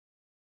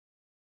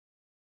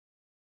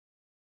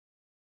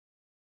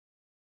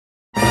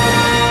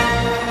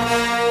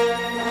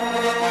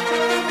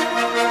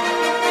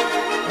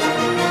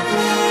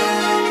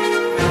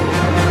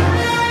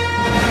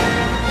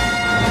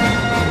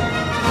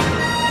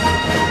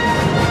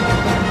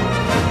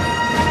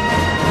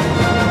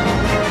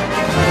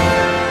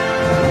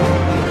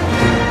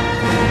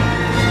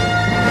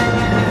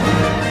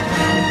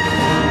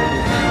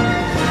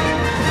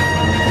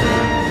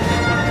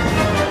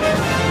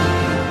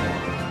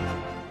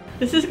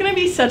This is gonna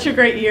be such a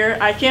great year.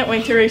 I can't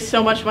wait to raise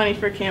so much money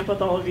for camp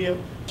with all of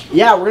you.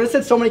 Yeah, we're gonna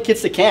send so many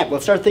kids to camp.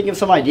 Let's start thinking of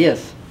some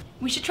ideas.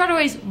 We should try to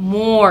raise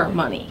more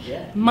money.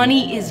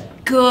 Money is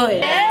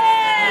good.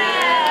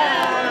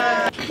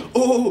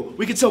 Oh,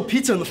 we could sell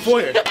pizza in the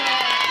foyer.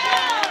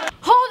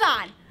 Hold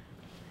on.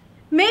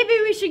 Maybe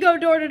we should go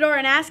door to door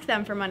and ask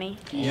them for money.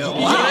 Oh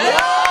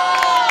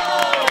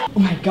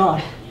my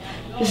god,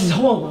 this is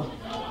horrible.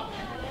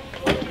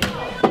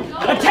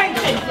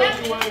 Attention!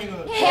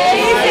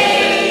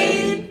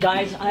 Hey!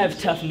 Guys, I have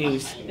tough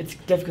news. It's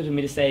difficult for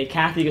me to say.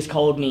 Kathy just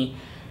called me.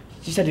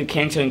 She said to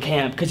cancel in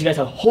camp because you guys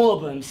are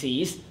horrible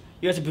MCs.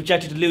 You guys are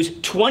projected to lose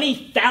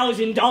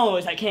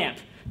 $20,000 at camp.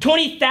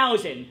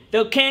 20,000.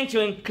 They're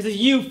canceling because of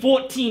you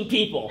 14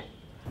 people.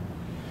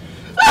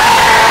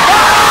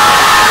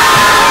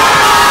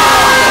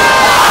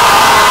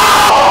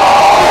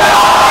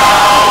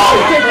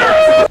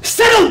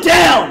 Settle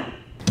down!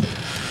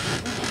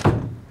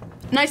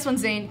 Nice one,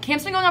 Zane.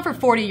 Camp's been going on for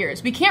 40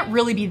 years. We can't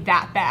really be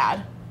that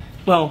bad.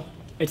 Well,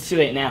 it's too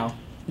late now.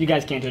 You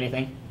guys can't do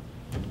anything.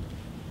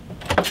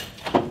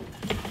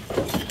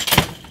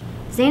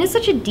 Zane is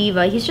such a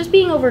diva. He's just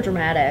being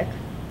overdramatic.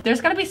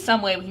 There's gotta be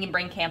some way we can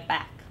bring camp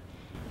back.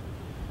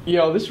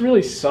 Yo, this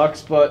really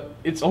sucks, but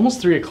it's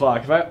almost 3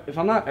 o'clock. If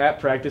I'm not at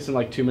practice in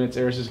like 2 minutes,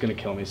 Eris is gonna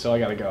kill me, so I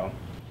gotta go.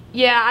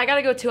 Yeah, I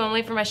gotta go too. I'm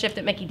late for my shift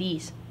at Mickey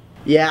D's.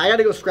 Yeah, I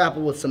gotta go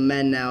scrapple with some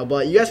men now,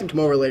 but you guys can come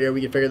over later. We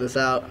can figure this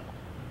out.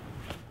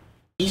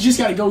 He's just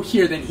gotta go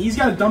here, then he's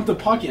gotta dump the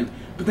puck in.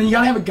 But then you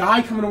gotta have a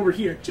guy coming over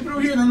here. Chip it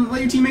over here, then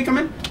let your teammate come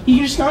in. He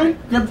can just come in,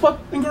 grab the puck,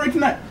 then go right to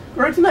net.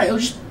 Go right to net. It'll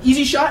just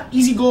easy shot,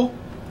 easy goal.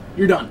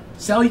 You're done.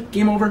 Sally,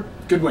 game over,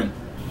 good win.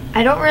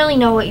 I don't really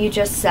know what you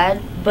just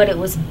said, but it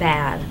was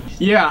bad.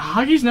 Yeah,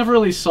 hockey's never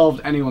really solved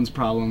anyone's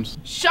problems.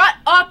 Shut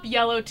up,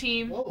 yellow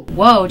team.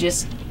 Whoa,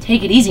 just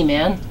take it easy,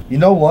 man. You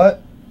know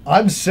what?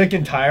 I'm sick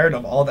and tired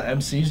of all the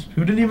MCs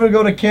who didn't even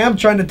go to camp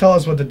trying to tell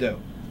us what to do.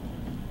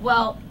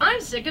 Well,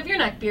 I'm sick of your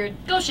neckbeard.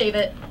 Go shave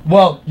it.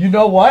 Well, you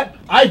know what?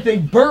 I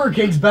think Burger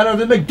King's better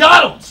than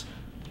McDonald's!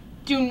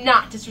 Do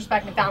not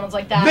disrespect McDonald's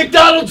like that.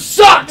 McDonald's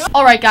sucks!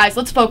 Alright guys,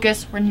 let's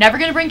focus. We're never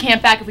gonna bring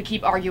camp back if we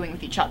keep arguing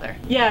with each other.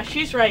 Yeah,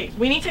 she's right.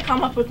 We need to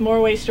come up with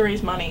more ways to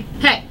raise money.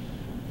 Hey,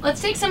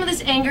 let's take some of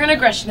this anger and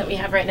aggression that we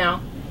have right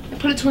now and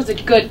put it towards a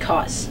good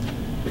cause.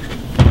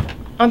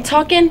 I'm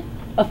talking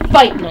a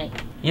fight night.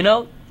 You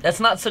know, that's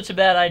not such a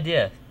bad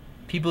idea.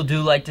 People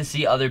do like to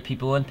see other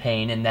people in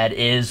pain, and that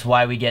is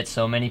why we get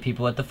so many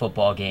people at the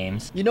football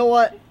games. You know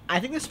what?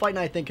 I think this fight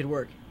night thing could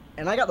work.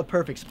 And I got the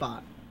perfect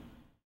spot.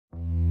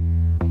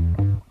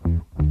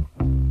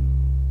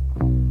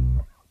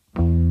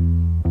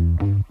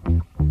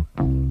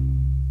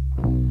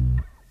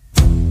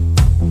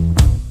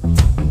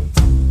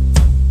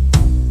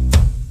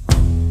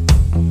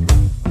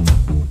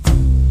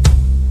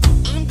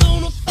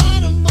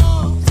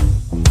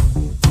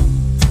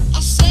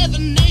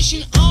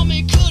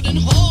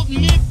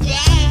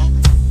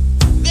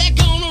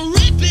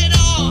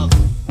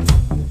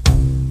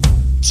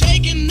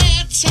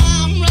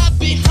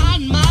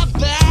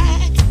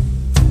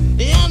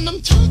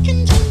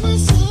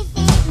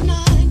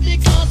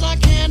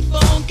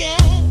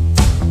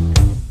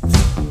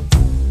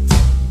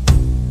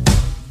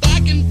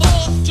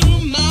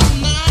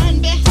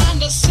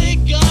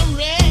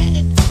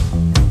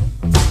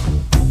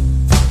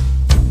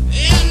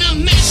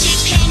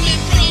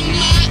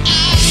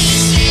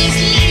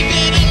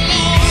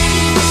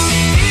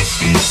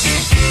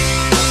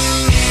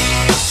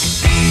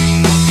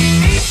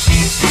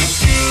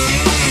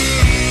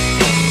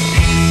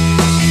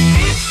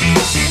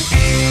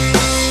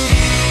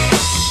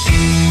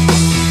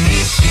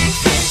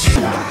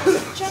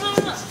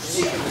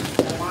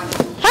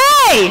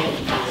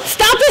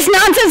 Stop this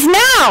nonsense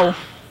now!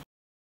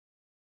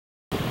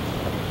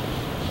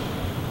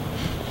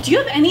 Do you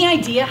have any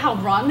idea how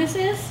wrong this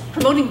is?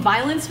 Promoting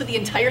violence with the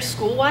entire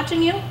school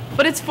watching you?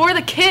 But it's for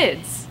the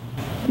kids.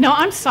 No,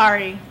 I'm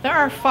sorry. There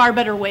are far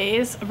better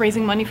ways of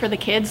raising money for the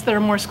kids that are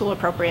more school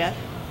appropriate.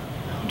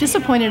 I'm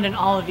disappointed in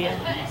all of you.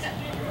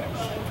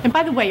 And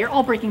by the way, you're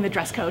all breaking the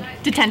dress code.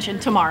 Detention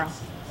tomorrow.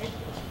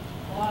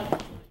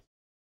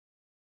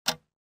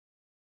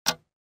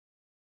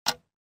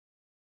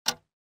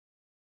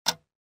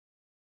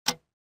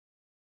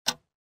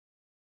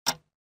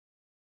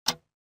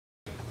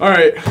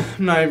 Alright,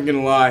 I'm not even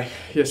gonna lie.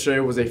 Yesterday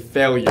was a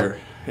failure,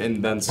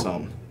 and then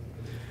some.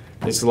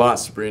 Thanks a lot,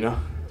 Sabrina.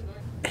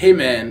 Hey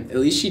man, at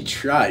least she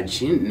tried.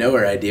 She didn't know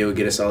her idea would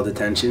get us all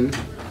detention.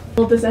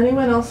 Well, does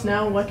anyone else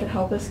know what could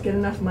help us get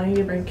enough money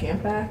to bring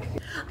camp back?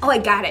 Oh, I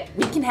got it.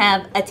 We can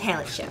have a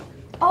talent show.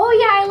 Oh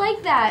yeah, I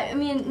like that. I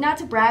mean, not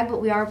to brag, but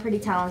we are a pretty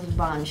talented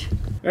bunch.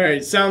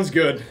 Alright, sounds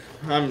good.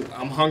 I'm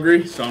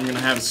hungry, so I'm gonna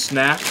have a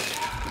snack.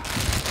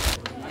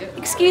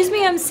 Excuse me,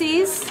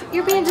 MCs.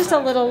 You're being just a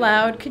little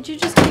loud. Could you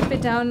just keep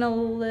it down a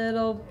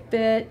little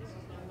bit?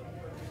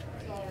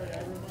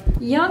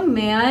 Young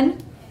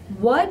man,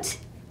 what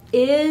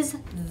is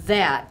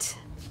that?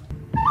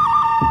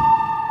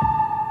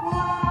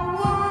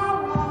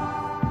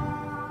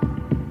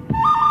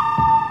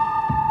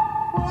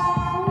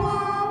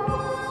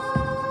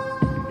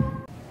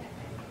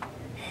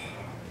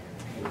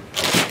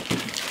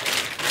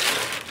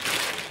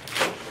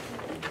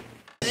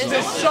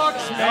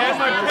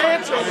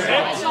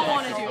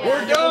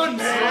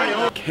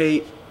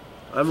 Kate,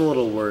 I'm a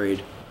little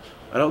worried.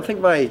 I don't think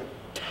my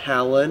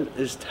talent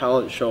is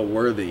talent show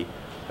worthy.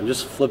 I'm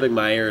just flipping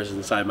my ears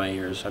inside my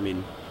ears. I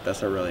mean,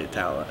 that's not really a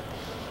talent.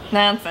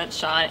 Nonsense,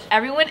 Sean.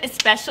 Everyone is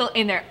special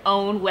in their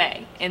own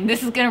way, and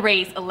this is gonna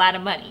raise a lot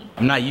of money.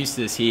 I'm not used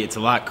to this heat. It's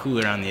a lot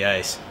cooler on the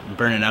ice. I'm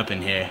burning up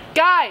in here.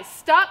 Guys,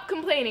 stop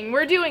complaining.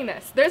 We're doing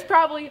this. There's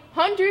probably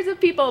hundreds of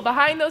people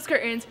behind those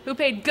curtains who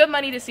paid good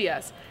money to see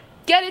us.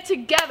 Get it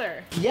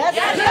together. Yes,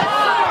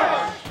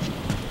 sir!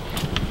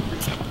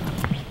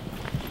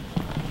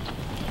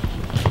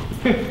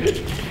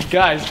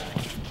 Guys,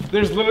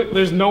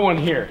 there's no one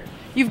here.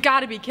 You've got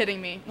to be kidding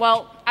me.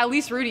 Well, at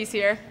least Rudy's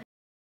here.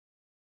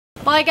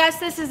 Well, I guess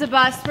this is a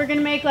bust. We're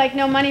gonna make like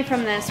no money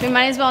from this. We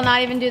might as well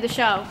not even do the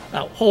show.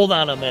 Now, hold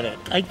on a minute.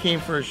 I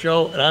came for a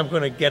show, and I'm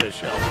gonna get a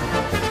show.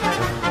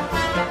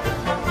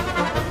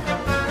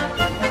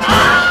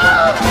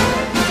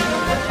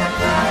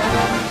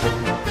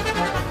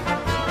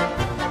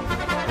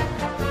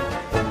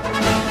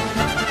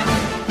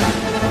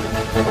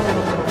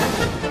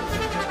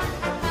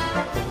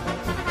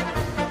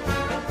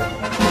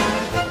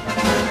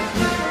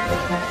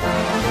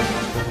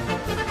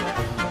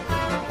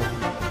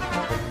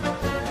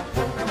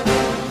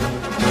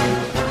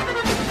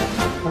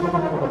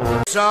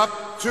 It's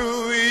up to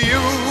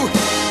you,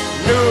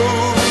 New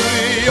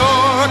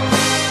York,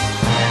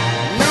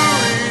 New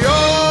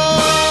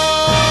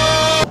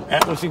York.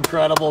 That was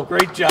incredible.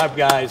 Great job,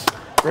 guys.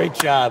 Great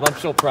job. I'm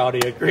so proud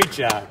of you. Great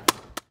job.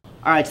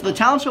 All right, so the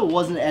talent show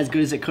wasn't as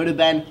good as it could have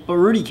been, but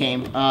Rudy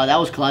came. That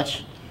was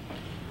clutch.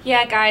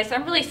 Yeah, guys,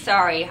 I'm really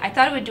sorry. I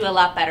thought it would do a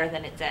lot better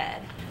than it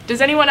did.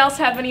 Does anyone else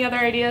have any other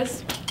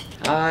ideas?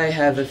 I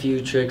have a few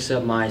tricks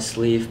up my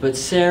sleeve, but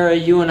Sarah,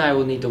 you and I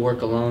will need to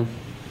work alone.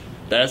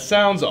 That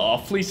sounds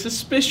awfully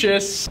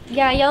suspicious.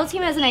 Yeah, Yellow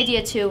Team has an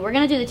idea too. We're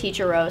gonna do the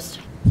teacher roast.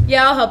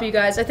 Yeah, I'll help you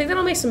guys. I think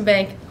that'll make some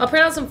bank. I'll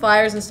print out some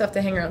flyers and stuff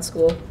to hang around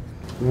school.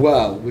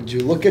 Well, would you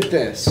look at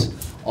this?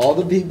 All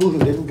the people who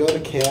didn't go to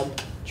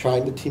camp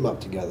trying to team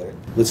up together.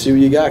 Let's see what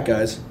you got,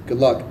 guys. Good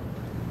luck.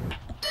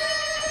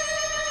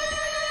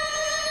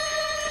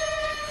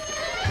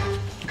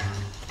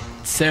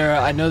 Sarah,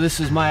 I know this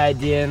was my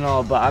idea and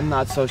all, but I'm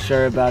not so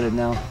sure about it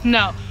now.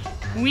 No.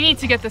 We need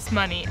to get this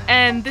money,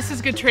 and this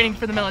is good training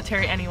for the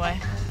military anyway.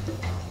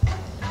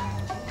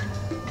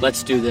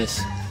 Let's do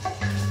this.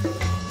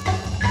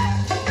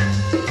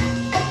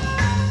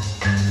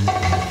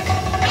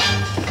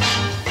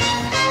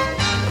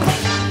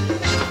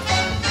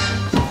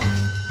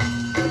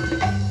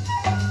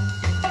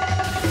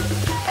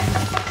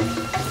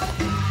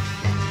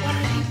 What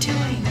are you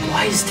doing?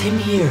 Why is Tim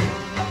here? A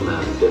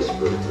man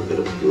desperate for a bit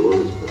of fuel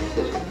is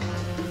pathetic.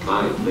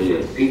 5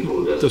 million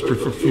people desperate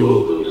for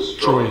fuel will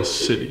destroy a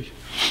city.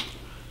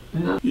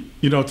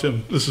 You know,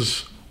 Tim, this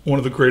is one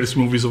of the greatest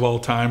movies of all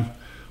time.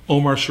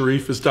 Omar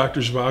Sharif as Dr.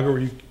 Zhivago. Are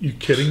you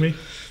kidding me?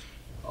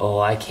 Oh,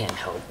 I can't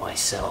help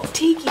myself.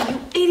 Tiki, you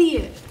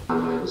idiot!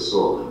 I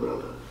saw my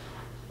brother.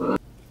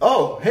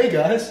 Oh, hey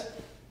guys.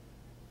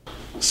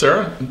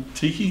 Sarah and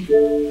Tiki,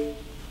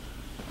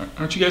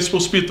 aren't you guys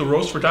supposed to be at the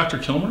roast for Dr.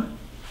 Kilmer?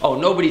 Oh,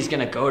 nobody's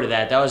gonna go to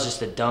that. That was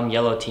just a dumb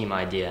Yellow Team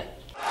idea.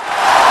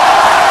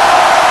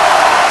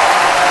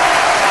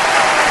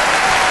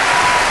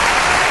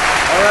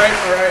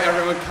 All right,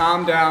 everyone,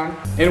 calm down.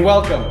 And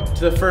welcome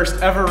to the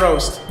first ever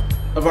roast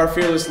of our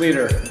fearless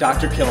leader,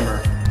 Dr.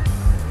 Kilmer.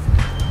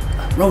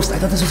 Roast? I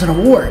thought this was an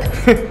award.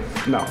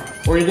 No.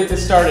 We're gonna get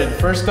this started.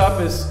 First up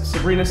is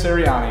Sabrina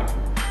Seriani.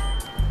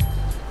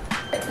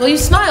 Well, you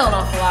smile an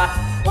awful lot.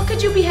 What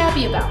could you be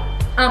happy about?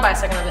 I'll buy a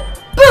second of it.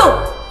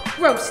 Boom!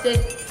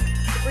 Roasted.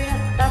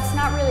 Sabrina, that's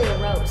not really a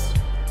roast.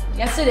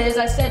 Yes, it is.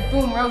 I said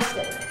boom,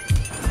 roasted.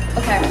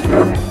 Okay.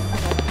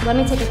 Let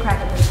me take a crack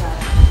at this.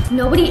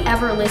 Nobody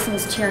ever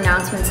listens to your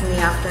announcements in the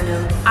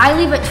afternoon. I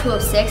leave at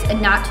 2:06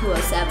 and not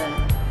 2:07.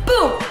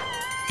 Boom!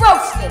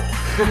 Roasted!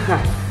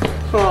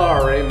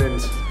 Oh,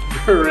 Raymond.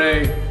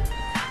 Hooray.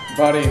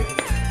 Buddy.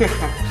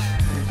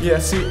 Yeah,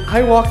 see,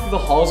 I walk through the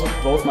halls with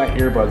both my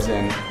earbuds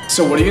in.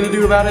 So what are you gonna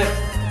do about it?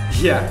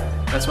 Yeah,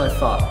 that's what I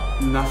thought.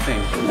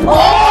 Nothing.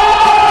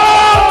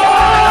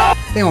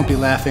 They won't be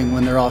laughing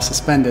when they're all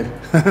suspended.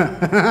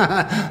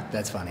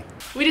 That's funny.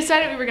 We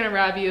decided we were gonna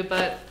rob you,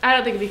 but I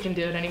don't think we can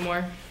do it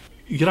anymore.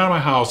 Get out of my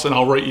house and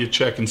I'll write you a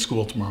check in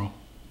school tomorrow.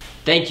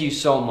 Thank you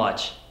so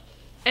much.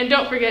 And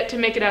don't forget to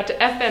make it out to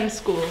FM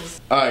schools.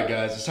 All right,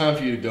 guys, it's time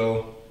for you to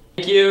go.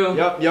 Thank you.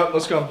 Yep,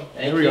 let's go.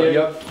 Here we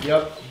go.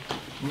 Yep.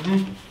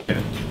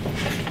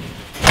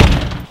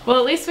 Well,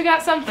 at least we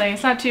got something.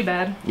 It's not too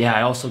bad. Yeah,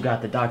 I also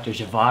got the Dr.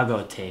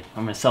 Zhivago tape.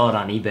 I'm gonna sell it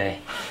on eBay.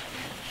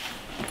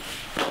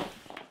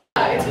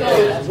 Hey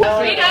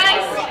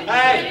guys!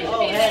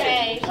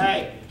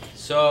 Hey.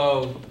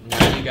 So,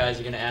 now you guys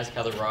are gonna ask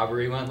how the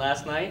robbery went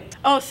last night?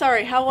 Oh,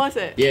 sorry, how was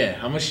it? Yeah,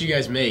 how much do you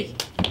guys make?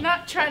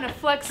 Not trying to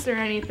flex or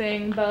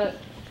anything, but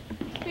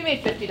we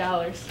made $50.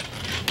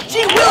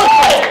 Gee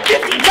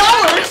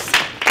willikers!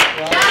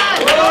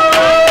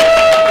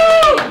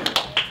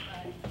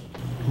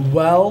 $50?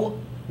 Well.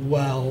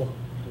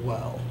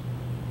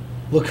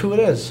 Look who it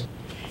is.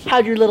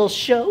 How'd your little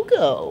show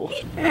go?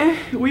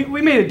 We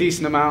made a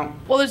decent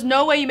amount. Well, there's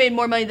no way you made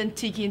more money than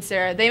Tiki and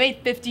Sarah. They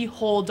made $50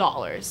 whole.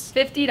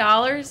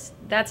 $50?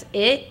 That's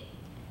it?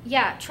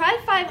 Yeah, try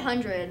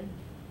 500.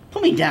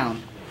 Put me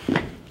down.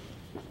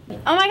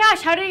 Oh my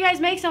gosh, how did you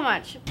guys make so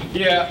much?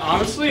 Yeah,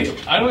 honestly,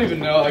 I don't even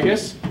know. I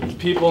guess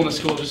people in the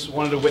school just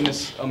wanted to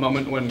witness a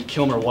moment when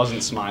Kilmer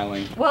wasn't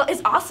smiling. Well,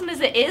 as awesome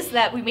as it is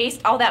that we waste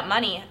all that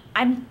money,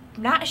 I'm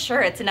not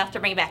sure it's enough to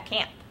bring back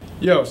camp.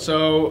 Yo,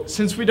 so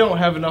since we don't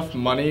have enough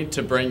money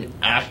to bring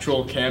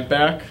actual camp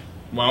back,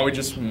 why don't we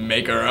just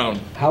make our own?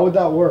 How would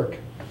that work?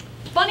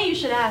 Funny you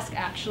should ask,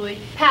 actually.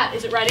 Pat,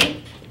 is it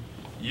ready?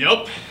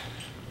 Yup.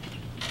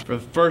 For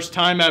the first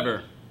time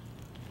ever.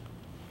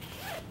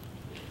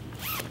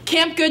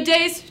 Camp Good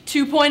Days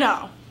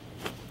 2.0.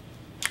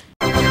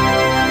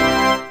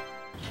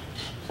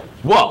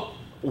 Whoa!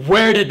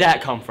 Where did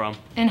that come from?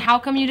 And how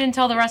come you didn't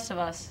tell the rest of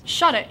us?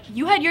 Shut it.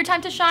 You had your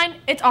time to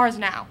shine. It's ours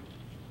now.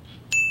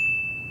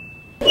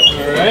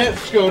 Alright,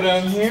 let's go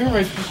down here,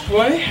 right this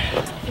way.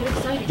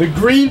 The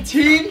green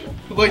team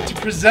would like to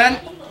present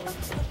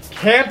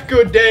Camp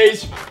Good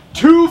Days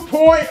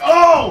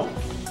 2.0!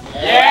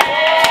 Yeah!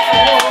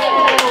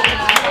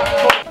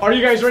 Are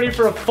you guys ready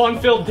for a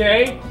fun-filled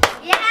day?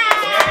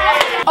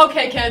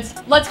 Okay, kids,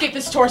 let's get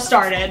this tour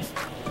started.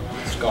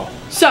 Let's go.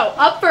 So,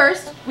 up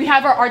first, we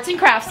have our arts and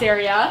crafts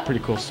area.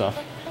 Pretty cool stuff.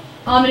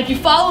 And if you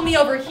follow me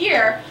over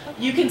here,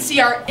 you can see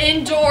our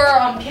indoor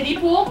kiddie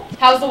pool.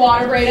 How's the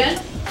water,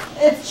 Brayden?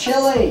 It's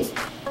chilly.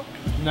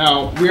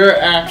 Now, we're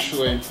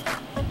actually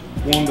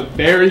one of the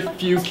very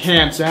few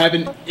camps that have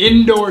an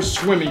indoor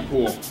swimming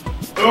pool.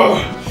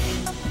 Ugh.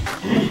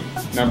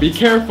 Now be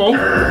careful.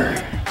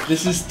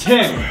 This is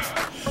Tim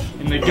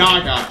in the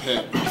Gaga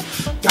pit.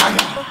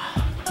 Gaga.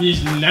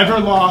 He's never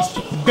lost,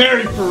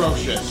 very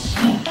ferocious.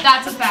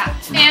 That's a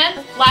fact.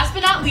 And last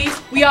but not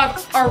least, we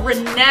have our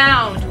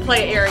renowned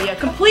play area,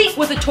 complete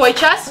with a toy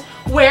chest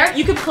where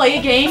you can play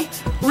a game,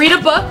 read a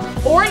book,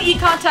 or an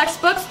econ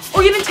textbook,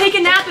 or even take a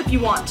nap if you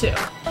want to.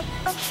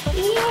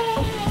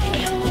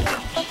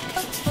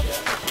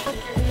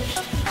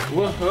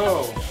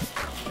 Whoa.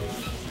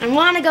 I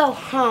want to go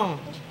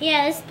home.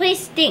 Yeah, this place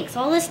stinks.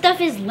 All this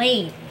stuff is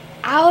lame.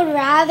 I would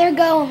rather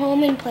go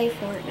home and play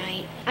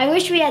Fortnite. I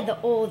wish we had the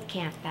old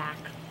camp back.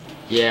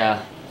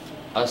 Yeah,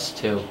 us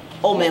too.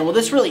 Oh man, well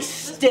this really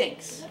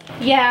stinks.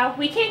 Yeah,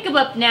 we can't give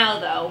up now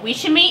though. We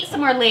should meet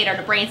somewhere later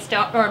to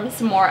brainstorm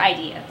some more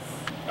ideas.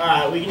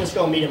 Alright, we can just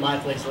go meet at my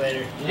place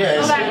later.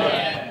 Yes,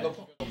 I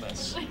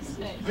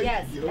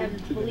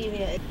believe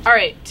it.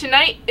 Alright,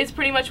 tonight is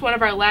pretty much one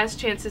of our last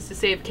chances to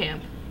save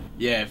camp.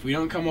 Yeah, if we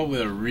don't come up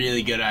with a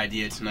really good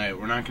idea tonight,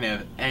 we're not going to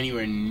have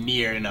anywhere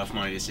near enough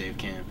money to save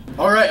camp.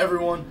 Alright,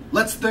 everyone,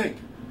 let's think.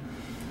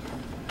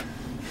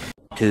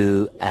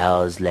 2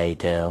 hours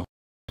later.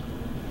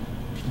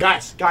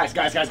 Guys. I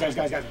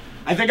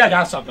think I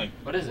got something.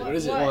 What is it? What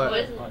is it?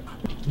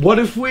 What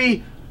if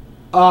we,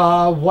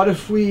 oh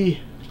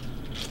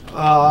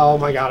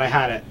my god, I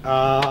had it.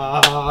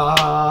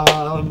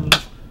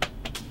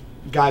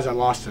 Guys, I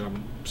lost it.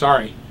 I'm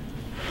sorry.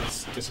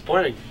 It's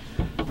disappointing.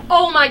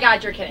 Oh my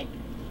god, you're kidding.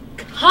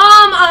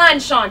 Come on,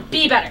 Sean,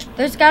 be better.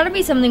 There's gotta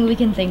be something we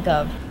can think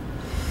of.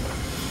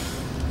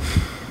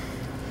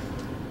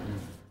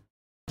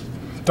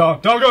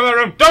 Don't go in that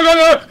room. Don't go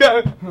in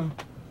there.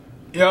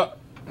 Yeah.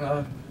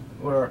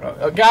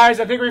 Guys,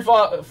 I think we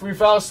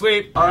fell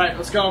asleep. All right,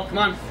 let's go. Come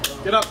on,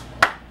 get up.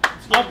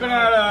 Up and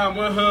at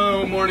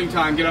woohoo, morning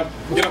time. Get up.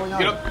 Get up.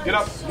 Get up. Get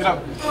up. Get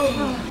up.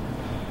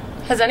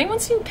 Has anyone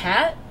seen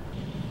Pat?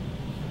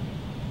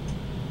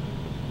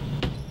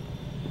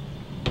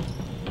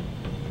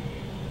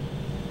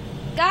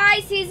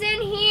 Guys, he's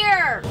in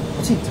here!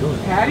 What's he doing?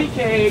 Patty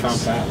cakes. Found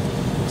Pat.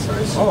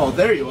 Sorry. Oh,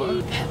 there you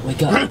are.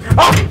 Wake up.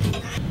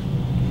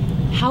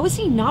 How is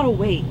he not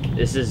awake?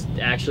 This is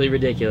actually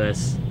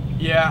ridiculous.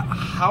 Yeah,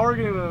 how are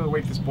we gonna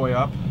wake this boy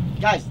up?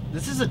 Guys,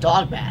 this is a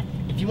dog bath.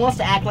 If he wants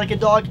to act like a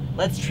dog,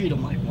 let's treat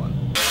him like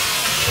one.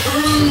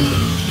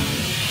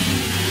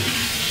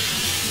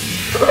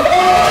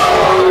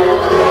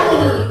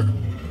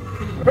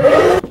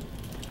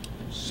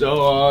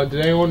 So,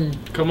 did anyone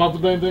come up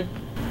with anything?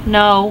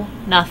 No,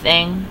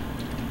 nothing.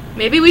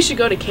 Maybe we should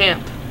go to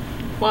camp.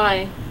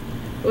 Why?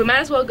 We might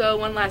as well go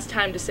one last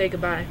time to say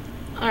goodbye.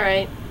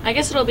 Alright, I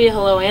guess it'll be a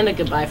hello and a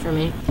goodbye for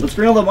me. Let's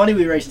bring all the money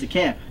we raised to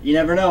camp. You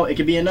never know, it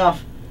could be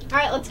enough.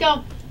 Alright, let's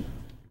go.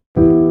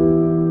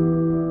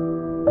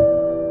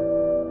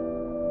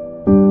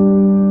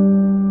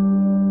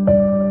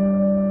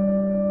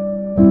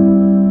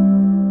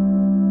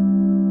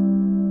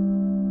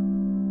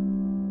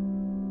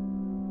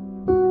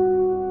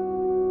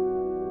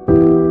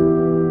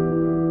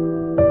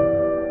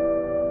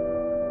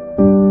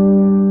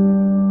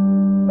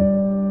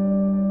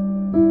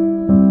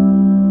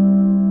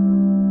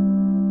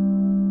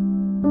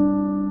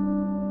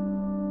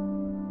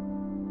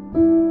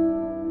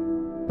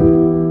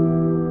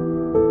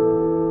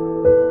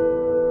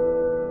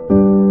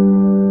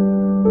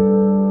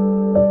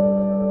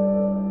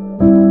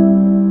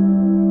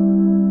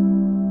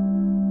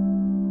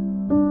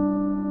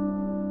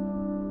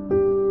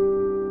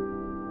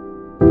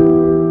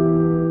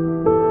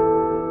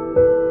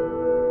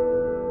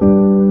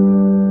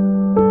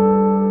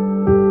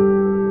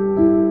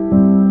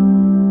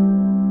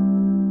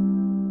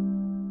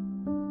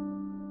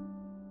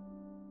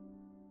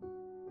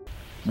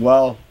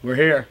 Well, we're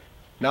here.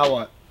 Now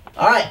what?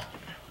 All right,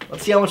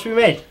 let's see how much we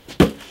made.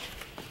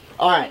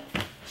 All right,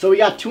 so we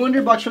got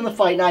 $200 from the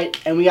fight night,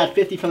 and we got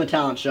 $50 from the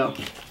talent show.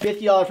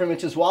 $50 from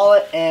Mitch's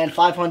wallet, and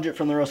 $500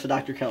 from the roast of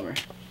Dr. Kilmer.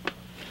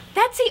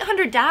 That's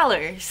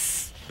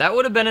 $800. That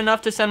would have been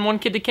enough to send one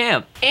kid to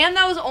camp. And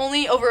that was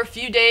only over a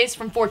few days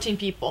from 14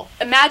 people.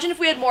 Imagine if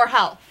we had more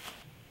help.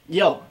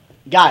 Yo,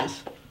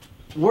 guys,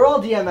 we're all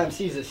DM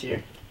MCs this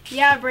year.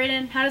 Yeah,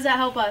 Brayden, how does that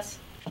help us?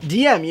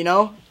 DM, you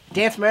know,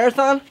 dance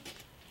marathon.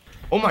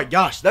 Oh my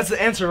gosh, that's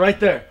the answer right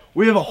there.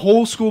 We have a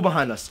whole school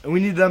behind us, and we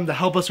need them to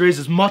help us raise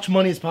as much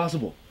money as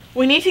possible.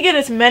 We need to get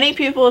as many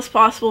people as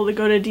possible to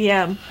go to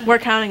DM. We're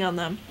counting on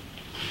them.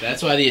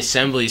 That's why the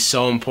assembly is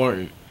so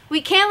important.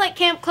 We can't let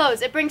camp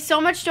close. It brings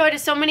so much joy to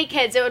so many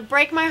kids. It would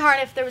break my heart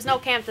if there was no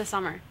camp this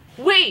summer.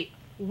 Wait,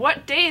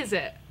 what day is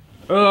it?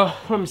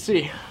 Let me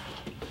see.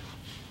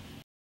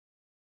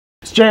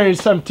 It's January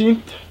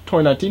 17th,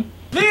 2019.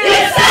 The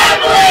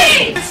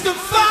assembly! It's the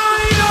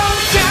final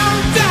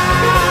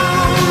countdown!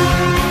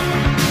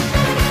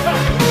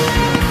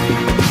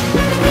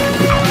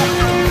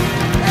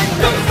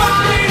 The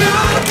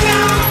final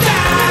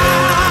countdown!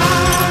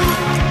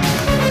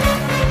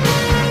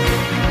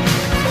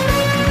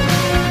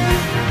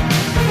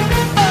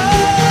 Oh,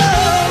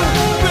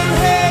 we're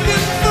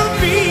headed for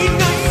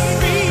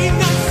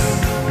Venus,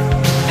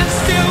 and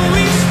still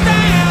we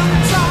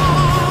stand tall.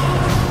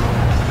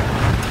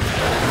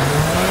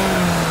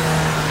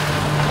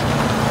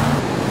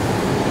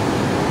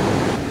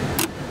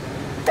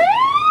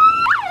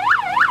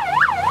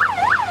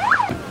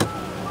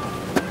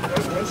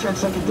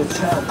 Something to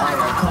tell by a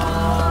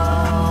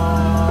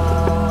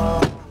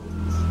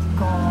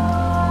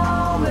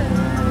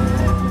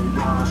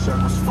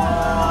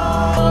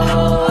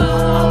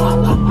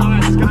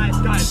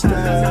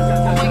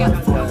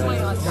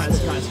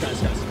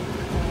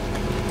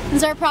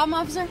Is there a problem,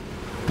 officer?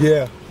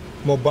 Yeah,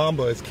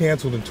 Mobamba is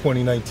canceled in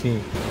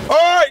 2019. All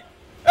right,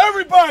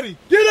 everybody,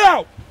 get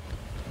out!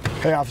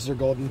 Hey, Officer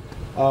Golden.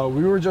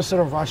 We were just in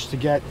a rush to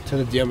get to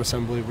the DM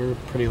assembly. We were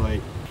pretty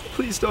late.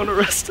 Please don't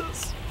arrest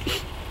us.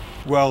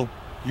 Well,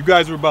 you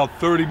guys were about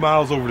 30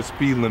 miles over the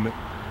speed limit.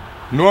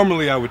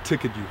 Normally I would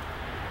ticket you,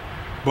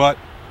 but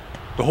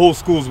the whole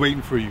school's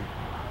waiting for you.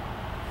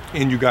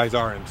 And you guys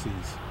are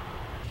MCs.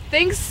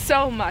 Thanks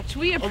so much.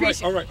 We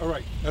appreciate All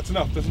right. That's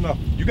enough.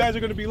 You guys are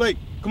gonna be late.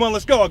 Come on,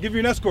 let's go. I'll give you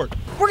an escort.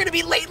 We're gonna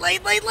be late.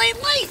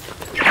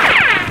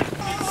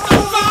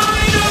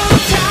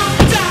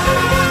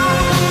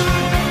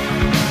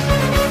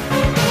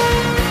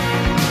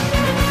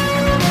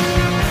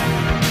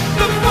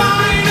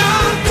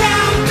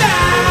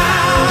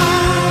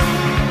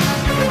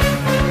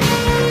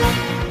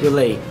 You're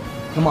late.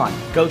 Come on,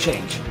 go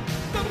change.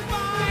 The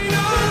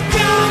final